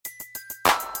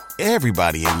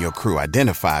Everybody in your crew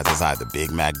identifies as either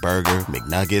Big Mac Burger,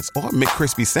 McNuggets, or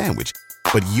McCrispy Sandwich.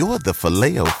 But you're the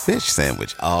Filet-O-Fish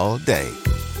Sandwich all day.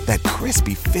 That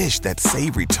crispy fish, that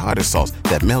savory tartar sauce,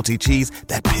 that melty cheese,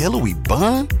 that pillowy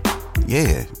bun.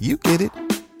 Yeah, you get it.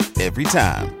 Every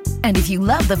time. And if you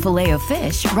love the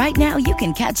Filet-O-Fish, right now you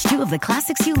can catch two of the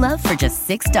classics you love for just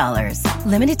 $6.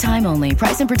 Limited time only.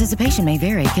 Price and participation may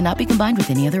vary. Cannot be combined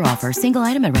with any other offer. Single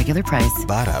item at regular price.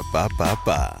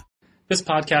 Ba-da-ba-ba-ba. This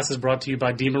podcast is brought to you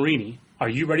by DeMarini. Are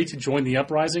you ready to join the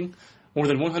uprising? More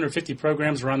than 150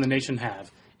 programs around the nation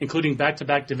have, including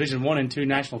back-to-back Division I and II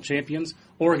national champions,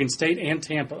 Oregon State and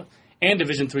Tampa, and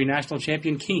Division III national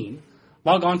champion Keene.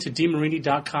 Log on to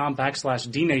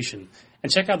DeMarini.com/DNation and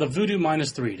check out the Voodoo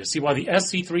 -3 to see why the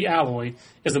SC3 alloy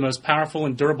is the most powerful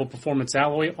and durable performance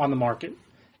alloy on the market.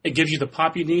 It gives you the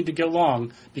pop you need to go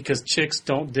long because chicks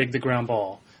don't dig the ground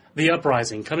ball. The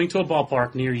Uprising, coming to a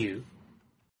ballpark near you.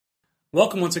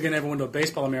 Welcome once again, everyone, to a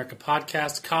Baseball America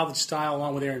podcast, college style,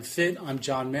 along with Aaron Fitt. I'm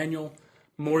John Manuel.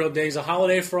 Memorial Day is a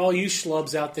holiday for all you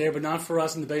schlubs out there, but not for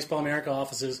us in the Baseball America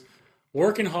offices.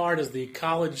 Working hard as the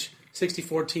college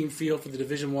 64-team field for the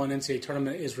Division I NCAA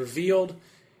tournament is revealed.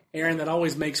 Aaron, that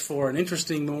always makes for an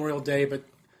interesting Memorial Day, but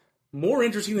more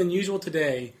interesting than usual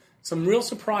today. Some real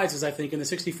surprises, I think, in the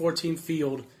 64-team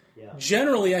field. Yeah.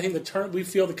 Generally, I think we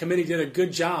feel the committee did a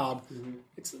good job. Mm-hmm.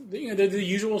 It's they're the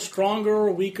usual stronger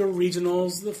or weaker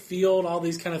regionals, the field, all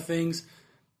these kind of things.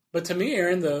 But to me,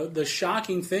 Aaron, the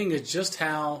shocking thing is just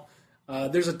how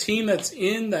there's a team that's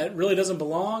in that really doesn't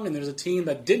belong, and there's a team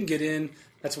that didn't get in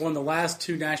that's won the last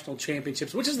two national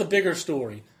championships. Which is the bigger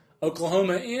story?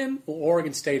 Oklahoma in or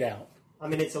Oregon State out? I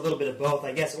mean, it's a little bit of both.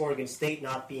 I guess Oregon State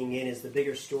not being in is the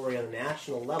bigger story on a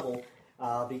national level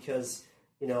because,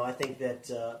 I think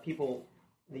that people,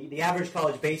 the average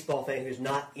college baseball fan who's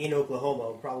not in Oklahoma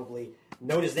will probably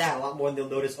notice that a lot more than they'll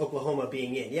notice Oklahoma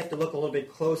being in. You have to look a little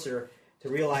bit closer to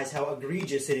realize how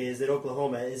egregious it is that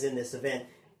Oklahoma is in this event.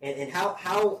 And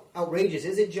how outrageous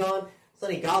is it, John?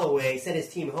 Sonny Galloway sent his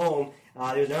team home.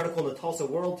 There's an article in the Tulsa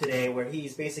World today where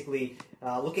he's basically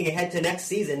looking ahead to next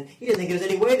season. He didn't think there was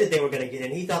any way that they were going to get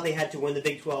in. He thought they had to win the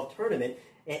Big 12 tournament.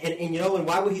 And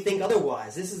why would he think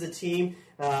otherwise? This is a team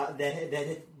that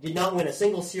did not win a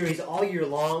single series all year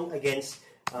long against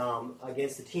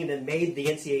the team that made the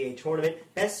NCAA tournament.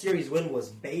 Best series win was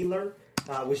Baylor,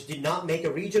 which did not make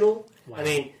a regional. Wow. I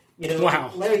mean,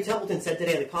 wow. Larry Templeton said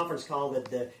today on the conference call that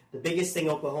the biggest thing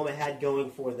Oklahoma had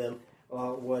going for them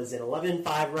was an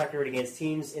 11-5 record against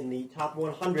teams in the top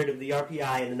 100 of the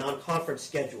RPI in the non-conference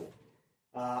schedule.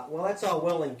 Well, that's all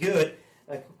well and good.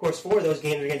 Of course, 4 of those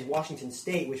games were against Washington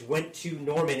State, which went to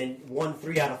Norman and won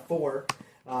 3 out of 4.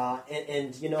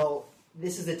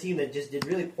 This is a team that just did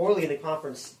really poorly in the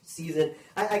conference season.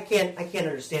 I can't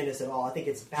understand this at all. I think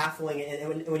it's baffling.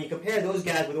 And when you compare those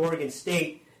guys with Oregon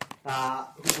State,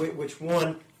 which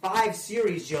won 5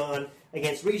 series, John,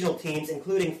 against regional teams,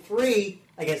 including 3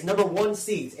 against number 1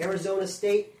 seeds, Arizona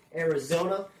State,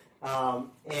 Arizona,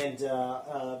 and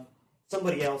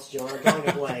somebody else, John. I'm drawing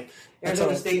a blank.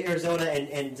 Arizona State, Arizona,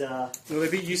 and they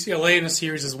beat UCLA in a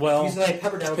series as well. UCLA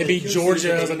Pepperdine. They beat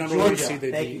Georgia as a number 1 seed.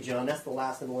 Thank you, John. That's the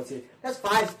last number 1 seed. That's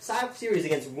 5 series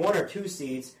against 1 or 2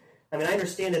 seeds. I mean, I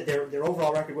understand that their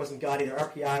overall record wasn't gaudy. Their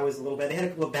RPI was a little bad. They had a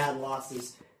couple of bad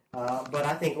losses. But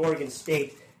I think Oregon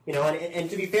State, and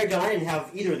to be fair, John, I didn't have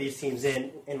either of these teams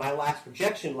in my last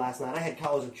projection last night. I had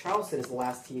College of Charleston as the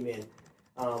last team in.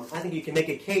 I think you can make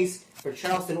a case for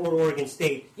Charleston or Oregon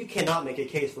State. You cannot make a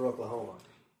case for Oklahoma.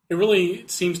 It really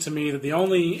seems to me that the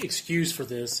only excuse for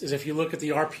this is if you look at the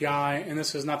RPI, and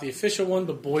this is not the official one,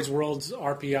 but Boys World's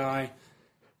RPI.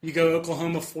 You go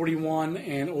Oklahoma 41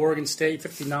 and Oregon State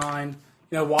 59.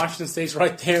 Washington State's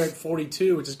right there at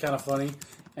 42, which is kind of funny.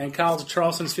 And College of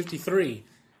Charleston's 53.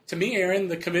 To me, Aaron,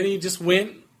 the committee just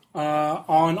went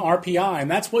on RPI, and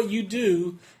that's what you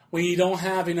do when you don't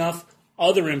have enough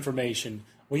other information,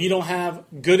 when you don't have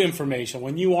good information,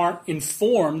 when you aren't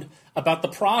informed about the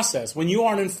process, when you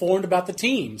aren't informed about the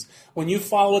teams, when you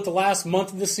follow it the last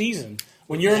month of the season,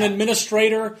 when you're an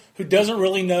administrator who doesn't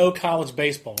really know college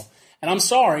baseball. And I'm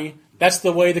sorry, that's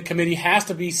the way the committee has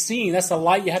to be seen. That's the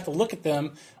light you have to look at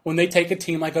them when they take a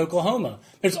team like Oklahoma.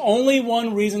 There's only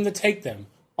one reason to take them,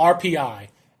 RPI.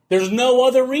 There's no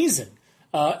other reason.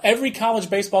 Every college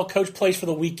baseball coach plays for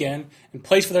the weekend and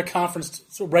plays for their conference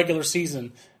regular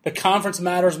season. The conference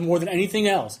matters more than anything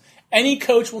else. Any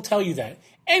coach will tell you that.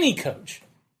 Any coach.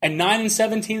 And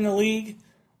 9-17 in the league?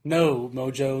 No,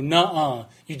 Mojo, nuh-uh.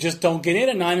 You just don't get in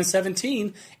at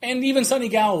 9-17. And even Sonny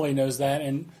Galloway knows that.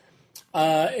 And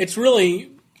it's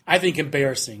really, I think,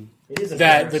 embarrassing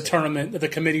that the tournament, that the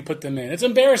committee put them in. It's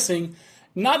embarrassing.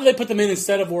 Not that they put them in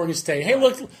instead of Oregon State. Hey,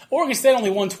 look, Oregon State only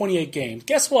won 28 games.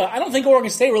 Guess what? I don't think Oregon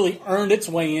State really earned its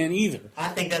way in either. I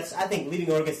think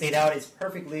leaving Oregon State out is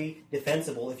perfectly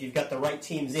defensible if you've got the right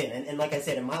teams in. And like I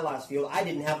said, in my last field, I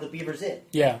didn't have the Beavers in.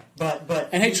 Yeah. But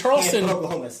and hey, Charleston,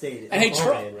 Oklahoma State.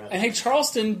 And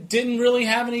Charleston didn't really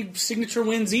have any signature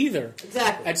wins either.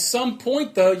 Exactly. At some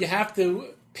point, though, you have to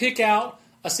pick out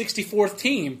a 64th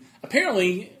team.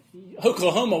 Apparently,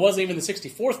 Oklahoma wasn't even the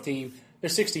 64th team. They're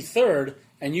 63rd,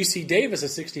 and UC Davis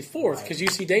is 64th because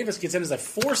UC Davis gets in as a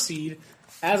 4 seed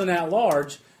as an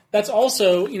at-large. That's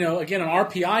also, again, an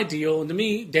RPI deal. And to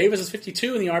me, Davis is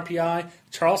 52 in the RPI,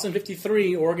 Charleston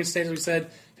 53, Oregon State, as we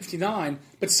said, 59.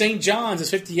 But St. John's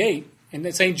is 58, and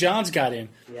then St. John's got in.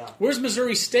 Yeah. Where's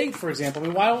Missouri State, for example? I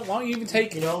mean, why don't you even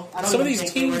take I don't some of these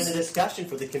think teams? We're in the discussion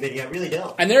for the committee. I really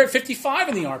don't. And they're at 55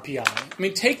 in the RPI. I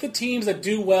mean, take the teams that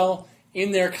do well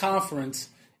in their conference.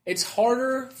 It's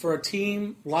harder for a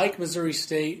team like Missouri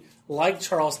State, like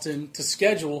Charleston, to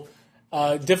schedule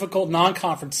a difficult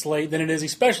non-conference slate than it is,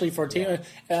 especially for a team.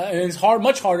 And it's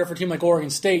much harder for a team like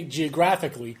Oregon State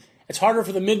geographically. It's harder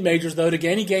for the mid-majors, though, to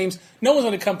get any games. No one's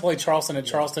going to come play Charleston at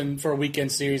Charleston for a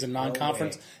weekend series in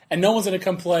non-conference. And no one's going to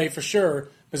come play, for sure,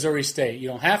 Missouri State. You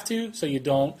don't have to, so you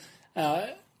don't.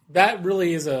 That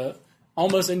really is a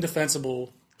almost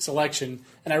indefensible selection,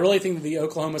 and I really think that the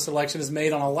Oklahoma selection is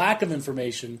made on a lack of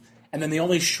information, and then the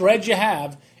only shred you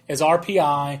have is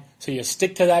RPI, so you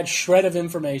stick to that shred of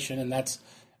information, and that's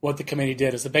what the committee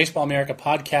did. It's the Baseball America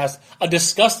podcast, a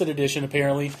disgusted edition,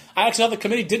 apparently. I actually thought the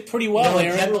committee did pretty well, in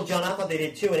Aaron. general, John, I thought they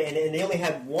did too, and they only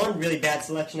had one really bad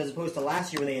selection as opposed to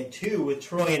last year when they had 2 with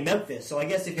Troy and Memphis. So I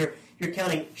guess if you're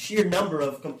counting sheer number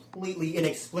of completely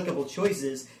inexplicable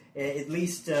choices, at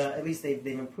least they've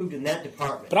improved in that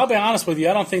department. But I'll be honest with you,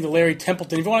 I don't think the Larry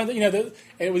Templeton. If you want to,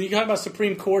 when you talk about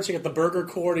Supreme Courts, you got the Berger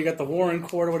Court, you got the Warren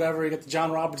Court, or whatever, you got the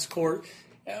John Roberts Court.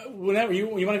 Whenever you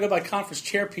want to go by conference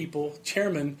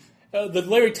chairman, the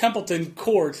Larry Templeton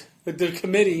Court, the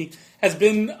committee has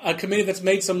been a committee that's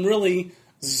made some really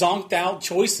zonked out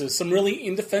choices, some really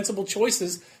indefensible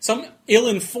choices, some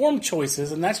ill-informed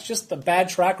choices, and that's just a bad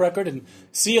track record. And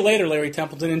see you later, Larry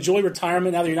Templeton. Enjoy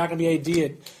retirement now that you're not going to be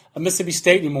AD at Mississippi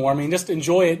State anymore. I mean, just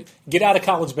enjoy it. Get out of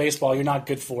college baseball. You're not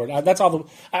good for it. That's all.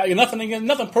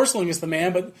 Nothing personal against the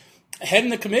man, but heading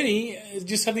the committee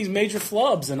just have these major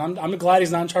flubs, and I'm glad he's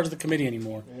not in charge of the committee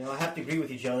anymore. I have to agree with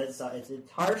you, John. It's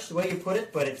harsh the way you put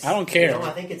it, but I don't care.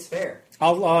 I think it's fair.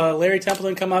 I'll Larry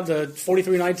Templeton come out to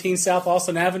 4319 South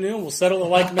Austin Avenue, and we'll settle it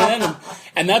like men,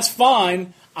 and that's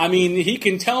fine. I mean, he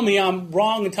can tell me I'm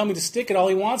wrong and tell me to stick it all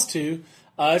he wants to.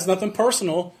 It's nothing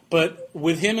personal, but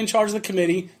with him in charge of the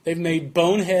committee, they've made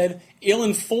bonehead,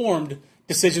 ill-informed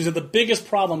decisions. And the biggest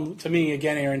problem to me,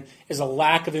 again, Aaron, is a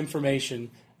lack of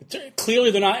information. Clearly,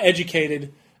 they're not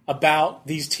educated about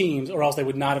these teams, or else they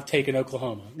would not have taken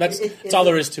Oklahoma. That's all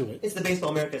there is to it. It's the Baseball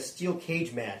America steel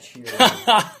cage match here.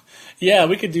 Yeah,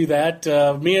 we could do that.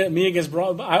 Me against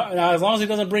Ron. As long as he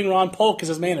doesn't bring Ron Polk as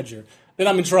his manager, then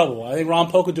I'm in trouble. I think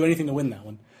Ron Polk would do anything to win that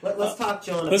one. Let's talk,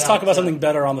 John. Let's talk about something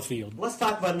better on the field. Let's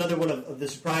talk about another one of the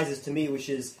surprises to me, which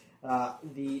is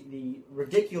the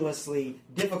ridiculously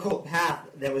difficult path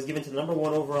that was given to the number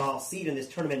 1 overall seed in this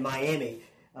tournament, Miami.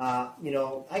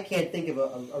 I can't think of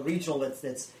a regional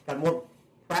that's got more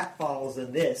pratfalls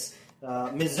than this.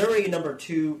 Missouri, number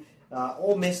 2.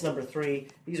 Ole Miss, number 3.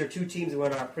 These are 2 teams that were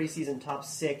in our preseason top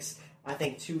 6. I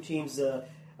think 2 teams, 2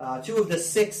 of the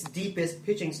 6 deepest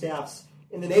pitching staffs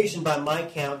in the nation by my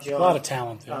count, John. A lot of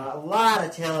talent there. A lot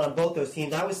of talent on both those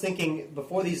teams. I was thinking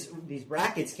before these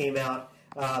brackets came out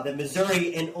that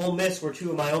Missouri and Ole Miss were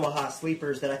 2 of my Omaha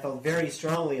sleepers that I felt very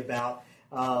strongly about.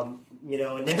 And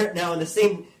they're now in the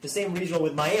same regional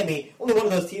with Miami. Only one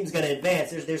of those teams is going to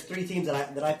advance. There's 3 teams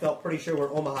that I felt pretty sure were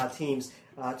Omaha teams.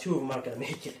 2 of them aren't going to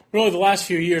make it. Really, the last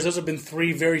few years, those have been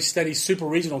 3 very steady super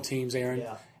regional teams, Aaron.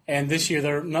 Yeah. And this year,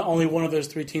 they're not only one of those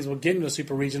 3 teams will get into a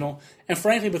super regional. And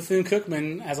frankly,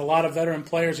 Bethune-Cookman has a lot of veteran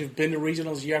players who've been to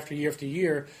regionals year after year after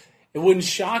year. It wouldn't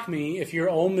shock me if you're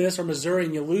Ole Miss or Missouri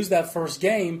and you lose that first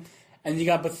game, and you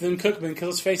got Bethune-Cookman, because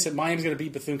let's face it, Miami's going to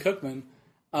beat Bethune-Cookman,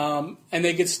 and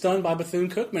they get stunned by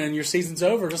Bethune-Cookman, and your season's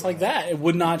over just like that. It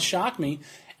would not shock me.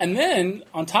 And then,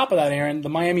 on top of that, Aaron, the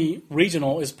Miami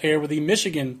regional is paired with the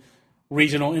Michigan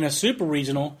regional in a super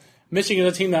regional. Michigan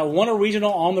is a team that won a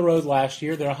regional on the road last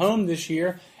year. They're home this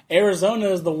year. Arizona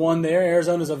is the one there.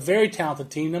 Arizona is a very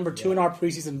talented team, number 2 in our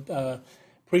preseason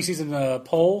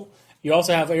poll. You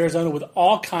also have Arizona with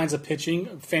all kinds of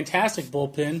pitching, fantastic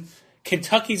bullpen.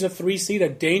 Kentucky's a 3 seed, a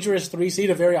dangerous 3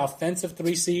 seed, a very offensive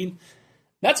 3 seed.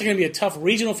 That's going to be a tough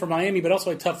regional for Miami, but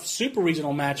also a tough super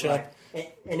regional matchup.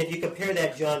 And if you compare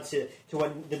that, John, to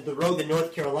what the road that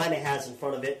North Carolina has in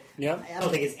front of it, Yep. I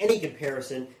don't think it's any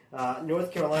comparison.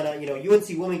 North Carolina, UNC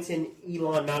Wilmington,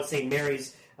 Elon, Mount St.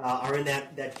 Mary's are in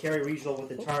that Cary Regional with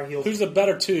the Tar Heels. Who's the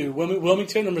better two,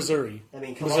 Wilmington or Missouri? I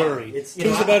mean, come Missouri. on. Who's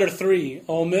the better three,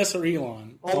 Ole Miss or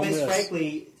Elon? Ole Miss,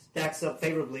 frankly, stacks up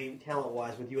favorably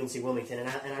talent-wise with UNC Wilmington,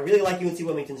 and I really like UNC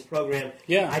Wilmington's program.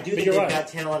 Yeah, I do think they've got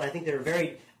talent. I think they're a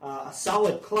very a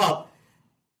solid club,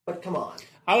 but come on.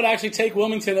 I would actually take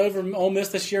Wilmington over Ole Miss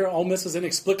this year. Ole Miss is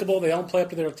inexplicable. They don't play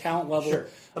up to their talent level. Sure.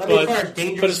 But I mean, as far as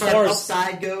danger, as far as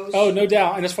upside goes... Oh, no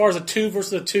doubt. And as far as a 2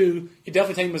 versus a 2, you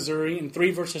definitely take Missouri. And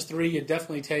 3 versus 3, you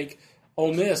definitely take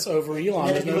Ole Miss over Elon.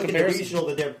 And There's if you no look comparison. at the regional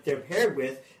that they're paired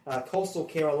with, Coastal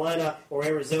Carolina or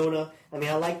Arizona. I mean,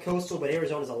 I like Coastal, but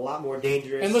Arizona's a lot more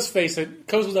dangerous. And let's face it,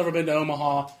 Coastal's never been to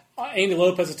Omaha. Andy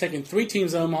Lopez has taken 3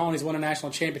 teams to Omaha, and he's won a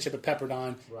national championship at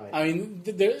Pepperdine. Right. I mean,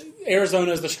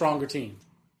 Arizona is the stronger team.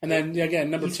 And then,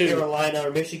 again, number East 2. Carolina or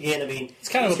Michigan. I mean, it's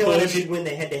kind of a Carolina push. did win the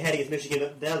head-to-head against Michigan,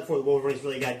 but that before the Wolverines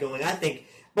really got going. I think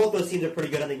both those teams are pretty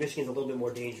good. I think Michigan's a little bit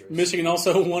more dangerous. Michigan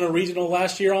also won a regional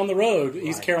last year on the road. Right.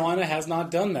 East Carolina has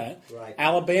not done that. Right.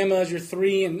 Alabama is your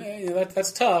 3, and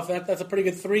that's tough. That's a pretty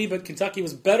good 3, but Kentucky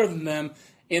was better than them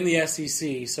in the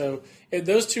SEC. So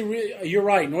those two, you're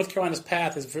right. North Carolina's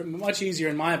path is much easier,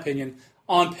 in my opinion,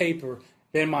 on paper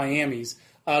than Miami's.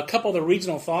 A couple of the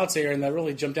regional thoughts here, and that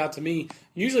really jumped out to me.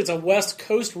 Usually it's a West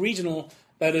Coast regional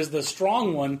that is the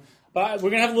strong one, but we're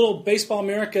going to have a little Baseball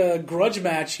America grudge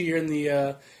match here in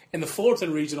the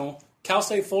Fullerton regional. Cal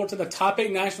State Fullerton, the top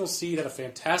 8 national seed, had a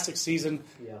fantastic season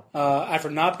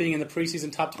after not being in the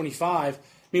preseason top 25.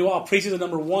 Meanwhile, preseason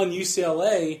number 1,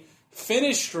 UCLA,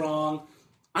 finished strong.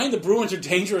 I think the Bruins are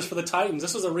dangerous for the Titans.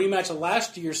 This was a rematch of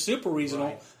last year's Super Regional.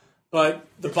 Right. But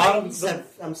the bottom...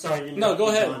 I'm sorry. No, go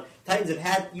ahead. John. Titans have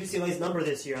had UCLA's number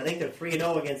this year. I think they're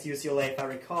 3-0 against UCLA, if I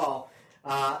recall.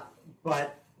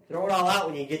 But throw it all out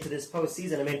when you get to this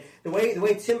postseason. I mean, the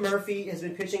way Tim Murphy has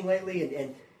been pitching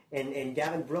lately, and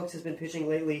Gavin Brooks has been pitching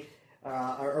lately,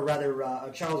 or rather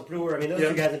Charles Brewer. I mean, those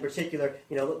two guys in particular.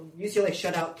 UCLA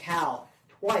shut out Cal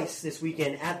twice this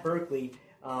weekend at Berkeley.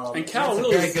 And Cal that's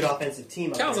really a very good offensive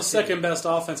team. Cal's the second best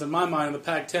offense in my mind in the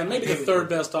Pac-10, maybe the third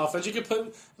best offense. You could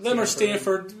put them or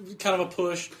Stanford, kind of a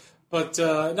push. But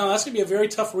no, that's going to be a very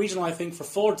tough regional, I think, for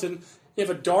Fullerton. You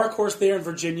have a dark horse there in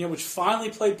Virginia, which finally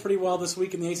played pretty well this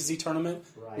week in the ACC tournament.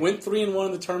 Right. Went 3-1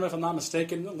 in the tournament, if I'm not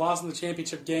mistaken. Lost in the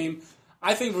championship game.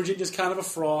 I think Virginia's kind of a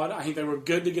fraud. I think they were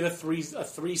good to get a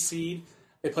three seed.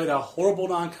 They played a horrible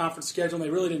non-conference schedule, and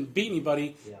they really didn't beat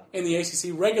anybody in the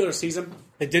ACC regular season.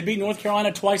 They did beat North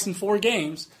Carolina twice in 4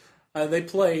 games. They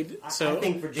played. So I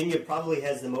think Virginia probably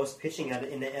has the most pitching of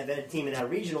a team in that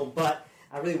regional, but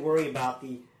I really worry about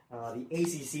the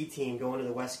ACC team going to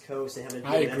the West Coast and having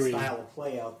to do that style of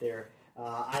play out there.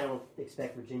 I don't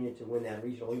expect Virginia to win that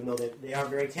regional, even though they are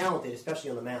very talented, especially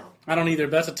on the mound. I don't either,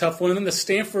 but that's a tough one. And then the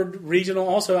Stanford regional,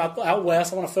 also out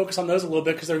west, I want to focus on those a little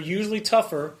bit because they're usually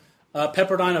tougher.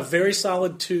 Pepperdine, a very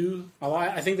solid 2.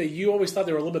 I think that you always thought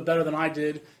they were a little bit better than I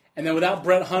did. And then without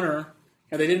Brett Hunter,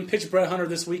 and they didn't pitch Brett Hunter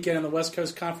this weekend in the West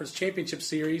Coast Conference Championship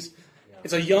Series. Yeah.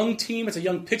 It's a young team. It's a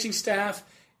young pitching staff.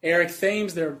 Eric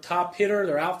Thames, their top hitter,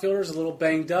 their outfielder, is a little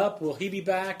banged up. Will he be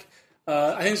back?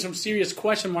 I think there's some serious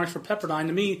question marks for Pepperdine.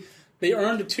 To me, they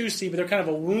earned a 2 seed, but they're kind of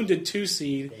a wounded 2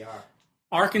 seed. They are.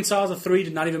 Arkansas is a 3,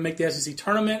 did not even make the SEC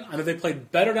tournament. I know they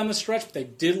played better down the stretch, but they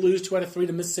did lose 2 out of 3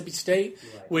 to Mississippi State,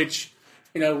 which,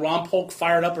 Ron Polk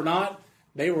fired up or not,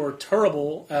 they were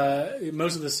terrible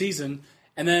most of the season.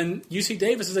 And then UC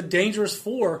Davis is a dangerous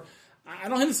 4. I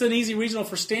don't think it's an easy regional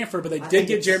for Stanford, but they did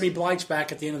get Jeremy Bleich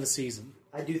back at the end of the season.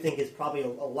 I do think it's probably a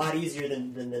lot easier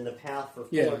than the path for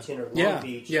Fullerton or Long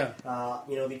Beach. Yeah.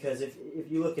 Because if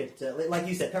you look at, like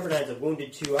you said, Pepperdine's a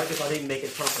wounded 2. I just thought they didn't make a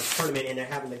conference tournament and they're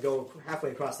having to go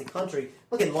halfway across the country.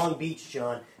 Look at Long Beach,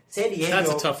 John. San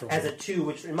Diego has a 2,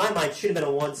 which in my mind should have been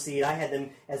a 1 seed. I had them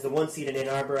as the 1 seed in Ann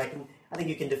Arbor. I think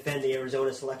you can defend the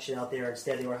Arizona selection out there.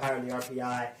 Instead, they were higher in the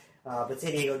RPI. But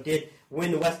San Diego did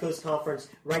win the West Coast Conference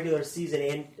regular season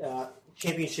and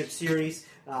championship series.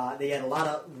 They had a lot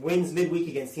of wins midweek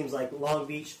against teams like Long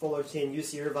Beach, Fullerton,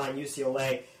 UC Irvine,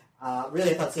 UCLA.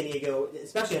 Really, I thought San Diego,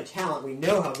 especially on talent, we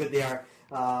know how good they are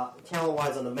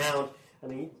talent-wise on the mound. I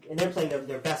mean, and they're playing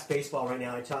their best baseball right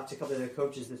now. I talked to a couple of their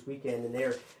coaches this weekend, and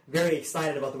they're very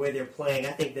excited about the way they're playing.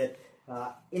 I think that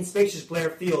in spacious Blair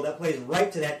Field, that plays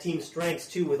right to that team's strengths,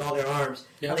 too, with all their arms.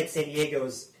 Yep. I think San Diego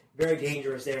is very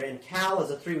dangerous there. And Cal is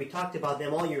a 3. We talked about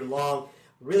them all year long.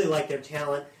 Really like their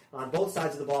talent on both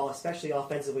sides of the ball, especially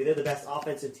offensively. They're the best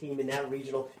offensive team in that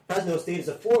regional. Fresno State is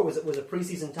a 4, was a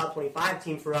preseason top 25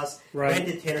 team for us. Right.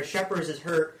 Granted, Tanner Shepard is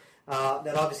hurt.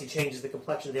 that obviously changes the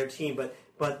complexion of their team. But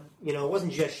it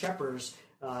wasn't just Shepherd's.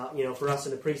 For us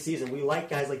in the preseason, we like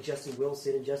guys like Justin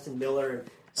Wilson and Justin Miller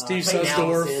and Steve Clayton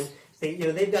Sussdorf. Allison.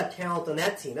 They've got talent on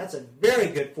that team. That's a very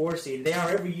good 4 seed. They are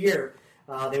every year.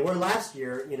 They were last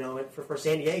year. For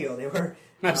San Diego, they were.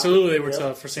 Absolutely, they were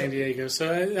tough for San Diego.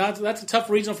 So that's a tough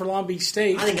regional for Long Beach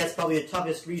State. I think that's probably the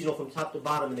toughest regional from top to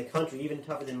bottom in the country, even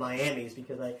tougher than Miami's,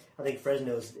 because I think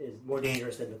Fresno is more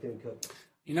dangerous than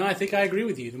Bethune-Cookman. I think I agree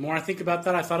with you. The more I think about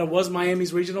that, I thought it was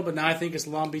Miami's regional, but now I think it's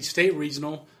Long Beach State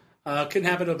regional. Couldn't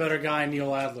happen to a better guy,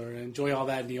 Neil Adler. Enjoy all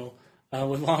that, Neil,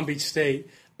 with Long Beach State.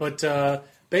 But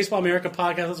Baseball America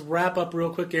podcast, let's wrap up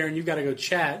real quick, Aaron. You've got to go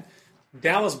chat.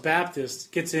 Dallas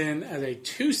Baptist gets in as a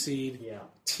 2 seed. Yeah.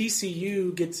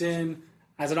 TCU gets in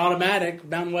as an automatic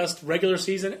Mountain West regular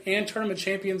season and tournament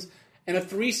champions and a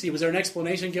 3 seed. Was there an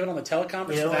explanation given on the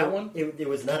teleconference for that one? It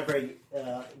was not a very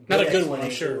not a good one,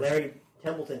 I'm sure. Larry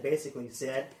Templeton basically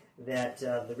said that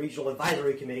the regional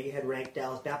advisory committee had ranked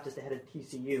Dallas Baptist ahead of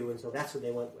TCU, and so that's what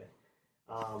they went with.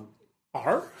 I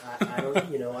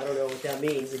don't know what that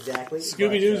means exactly.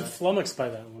 Scooby-Doo's flummoxed by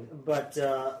that one. But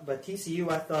TCU,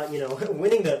 I thought,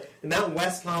 winning the Mountain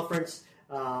West Conference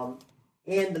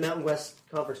and the Mountain West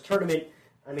Conference tournament.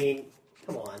 I mean,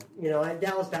 come on,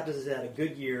 Dallas Baptist has had a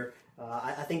good year.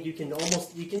 I think you can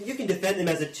defend them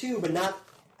as a 2, but not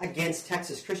against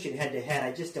Texas Christian head to head.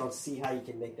 I just don't see how you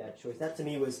can make that choice. That to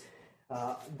me was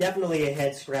definitely a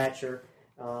head scratcher.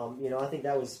 I think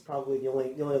that was probably the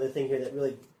only other thing here that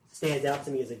really stands out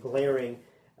to me as a glaring,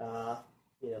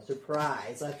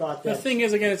 surprise. I thought that the thing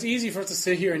is, again, it's easy for us to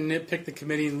sit here and nitpick the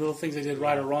committee and little things they did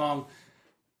right or wrong.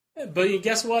 But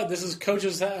guess what? This is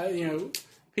coaches.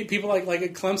 People like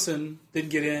Clemson didn't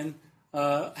get in.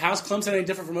 How's Clemson any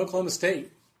different from Oklahoma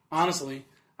State? Honestly,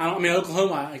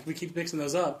 Oklahoma. We keep mixing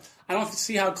those up. I don't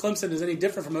see how Clemson is any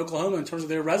different from Oklahoma in terms of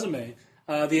their resume.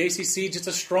 The ACC just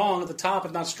as strong at the top,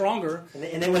 if not stronger.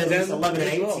 And they went at least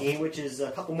 11-18, which is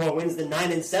a couple more wins than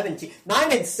 9-17.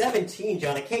 9-17,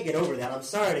 John. I can't get over that. I'm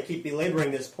sorry to keep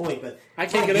belaboring this point, but I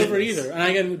can't get over it either. And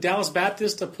again, Dallas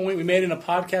Baptist, a point we made in a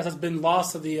podcast that's been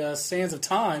lost to the sands of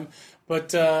time. But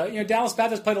Dallas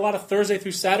Baptist played a lot of Thursday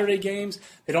through Saturday games.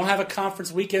 They don't have a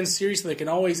conference weekend series, so they can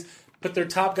always put their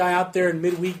top guy out there in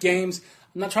midweek games.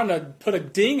 I'm not trying to put a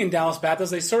ding in Dallas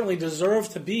Baptist. They certainly deserve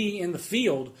to be in the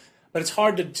field. But it's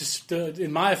hard to just,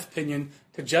 in my opinion,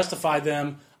 to justify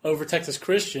them over Texas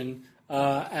Christian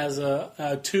as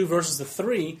a 2 versus a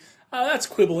 3. That's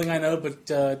quibbling, I know, but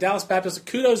Dallas Baptist,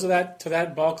 kudos to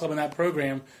that ball club and that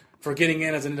program for getting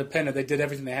in as an independent. They did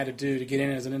everything they had to do to get in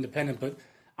as an independent, but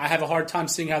I have a hard time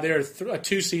seeing how they're a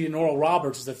 2 seed and Oral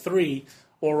Roberts is a 3.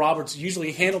 Oral Roberts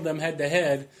usually handled them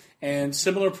head-to-head, and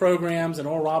similar programs, and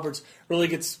Oral Roberts really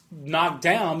gets knocked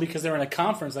down because they're in a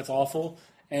conference that's awful.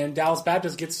 And Dallas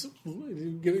Baptist gets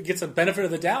a benefit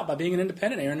of the doubt by being an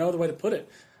independent. Aaron, no other way to put it.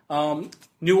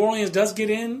 New Orleans does get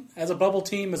in as a bubble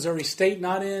team. Missouri State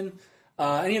not in.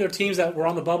 Any other teams that were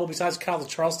on the bubble besides College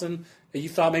Charleston that you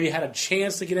thought maybe had a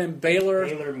chance to get in? Baylor?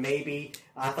 Baylor, maybe.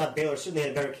 I thought Baylor certainly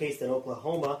had a better case than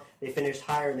Oklahoma. They finished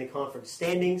higher in the conference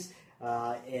standings.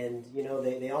 And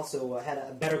they also had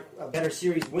a better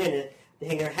series win to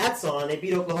hang their hats on. They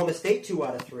beat Oklahoma State 2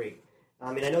 out of 3.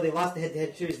 I know they lost the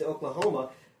head-to-head series to Oklahoma,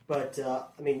 but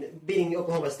beating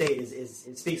Oklahoma State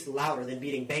it speaks louder than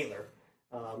beating Baylor.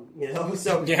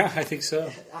 So yeah, I think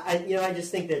so. I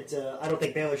just think that I don't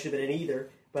think Baylor should have been in either,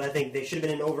 but I think they should have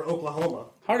been in over Oklahoma.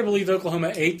 Hard to believe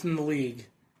Oklahoma 8th in the league,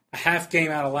 a half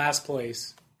game out of last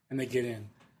place, and they get in.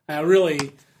 I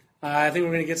think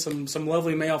we're going to get some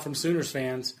lovely mail from Sooners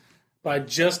fans, but I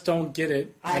just don't get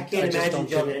it. I can't imagine,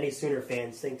 John, that any Sooner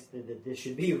fans thinks that this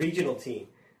should be a regional team.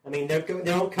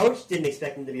 Their own coach didn't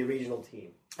expect them to be a regional team.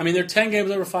 They're 10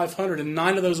 games over 500, and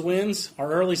 9 of those wins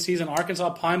are early season.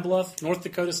 Arkansas, Pine Bluff, North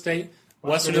Dakota State,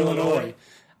 Western Illinois.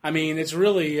 It's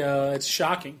really it's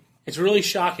shocking. It's really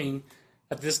shocking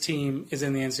that this team is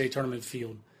in the NCAA tournament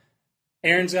field.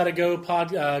 Aaron's got to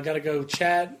go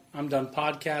chat. I'm done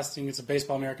podcasting. It's a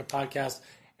Baseball America podcast.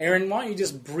 Aaron, why don't you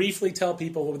just briefly tell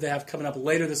people what they have coming up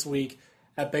later this week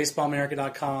at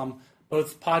baseballamerica.com,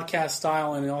 both podcast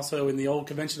style and also in the old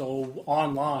conventional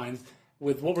online,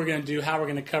 with what we're going to do, how we're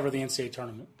going to cover the NCAA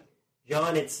tournament.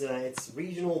 John, it's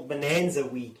Regional Bonanza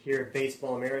Week here at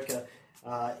Baseball America.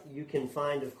 You can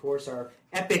find, of course, our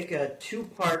epic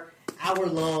 2-part,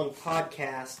 hour-long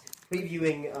podcast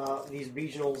previewing these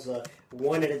regionals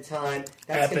one at a time.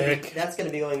 That's going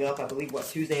to be going up, I believe,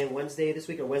 Tuesday and Wednesday this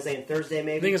week, or Wednesday and Thursday,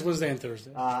 maybe? I think it's Wednesday and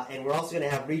Thursday. And we're also going to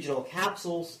have regional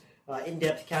capsules,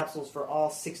 in-depth capsules for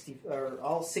all 16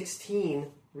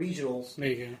 regionals. There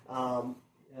you go.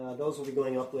 Those will be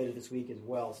going up later this week as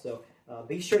well. So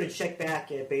be sure to check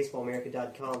back at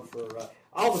baseballamerica.com for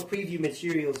all the preview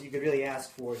materials you could really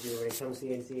ask for here when it comes to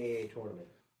the NCAA tournament.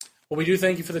 Well, we do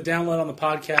thank you for the download on the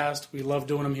podcast. We love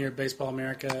doing them here at Baseball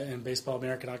America and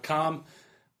baseballamerica.com.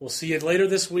 We'll see you later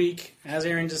this week, as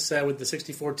Aaron just said, with the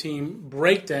 64-team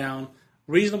breakdown,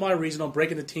 regional by regional,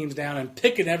 breaking the teams down and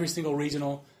picking every single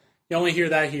regional. You only hear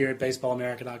that here at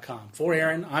baseballamerica.com. For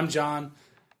Aaron, I'm John.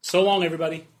 So long,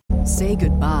 everybody. Say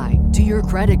goodbye to your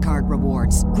credit card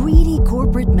rewards. Greedy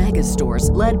corporate mega stores,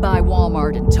 led by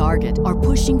Walmart and Target, are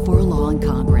pushing for a law in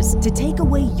Congress to take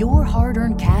away your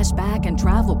hard-earned cash back and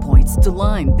travel points to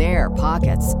line their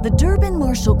pockets. The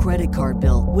Durbin-Marshall credit card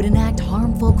bill would enact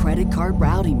harmful credit card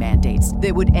routing mandates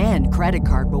that would end credit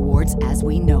card rewards as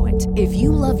we know it. If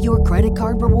you love your credit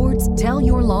card rewards, tell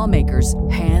your lawmakers,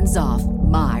 hands off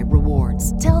my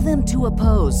rewards. Tell them to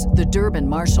oppose the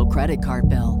Durbin-Marshall credit card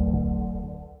bill.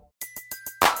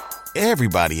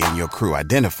 Everybody in your crew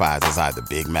identifies as either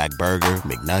Big Mac Burger,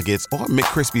 McNuggets, or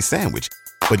McCrispy Sandwich.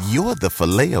 But you're the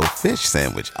Filet-O-Fish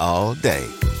Sandwich all day.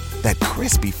 That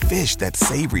crispy fish, that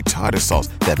savory tartar sauce,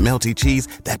 that melty cheese,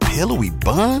 that pillowy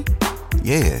bun.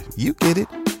 Yeah, you get it.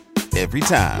 Every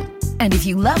time. And if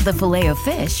you love the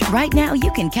Filet-O-Fish, right now you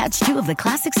can catch two of the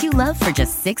classics you love for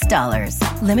just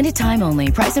 $6. Limited time only.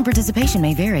 Price and participation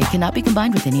may vary. Cannot be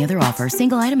combined with any other offer.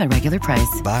 Single item at regular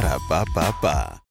price. Ba-da-ba-ba-ba.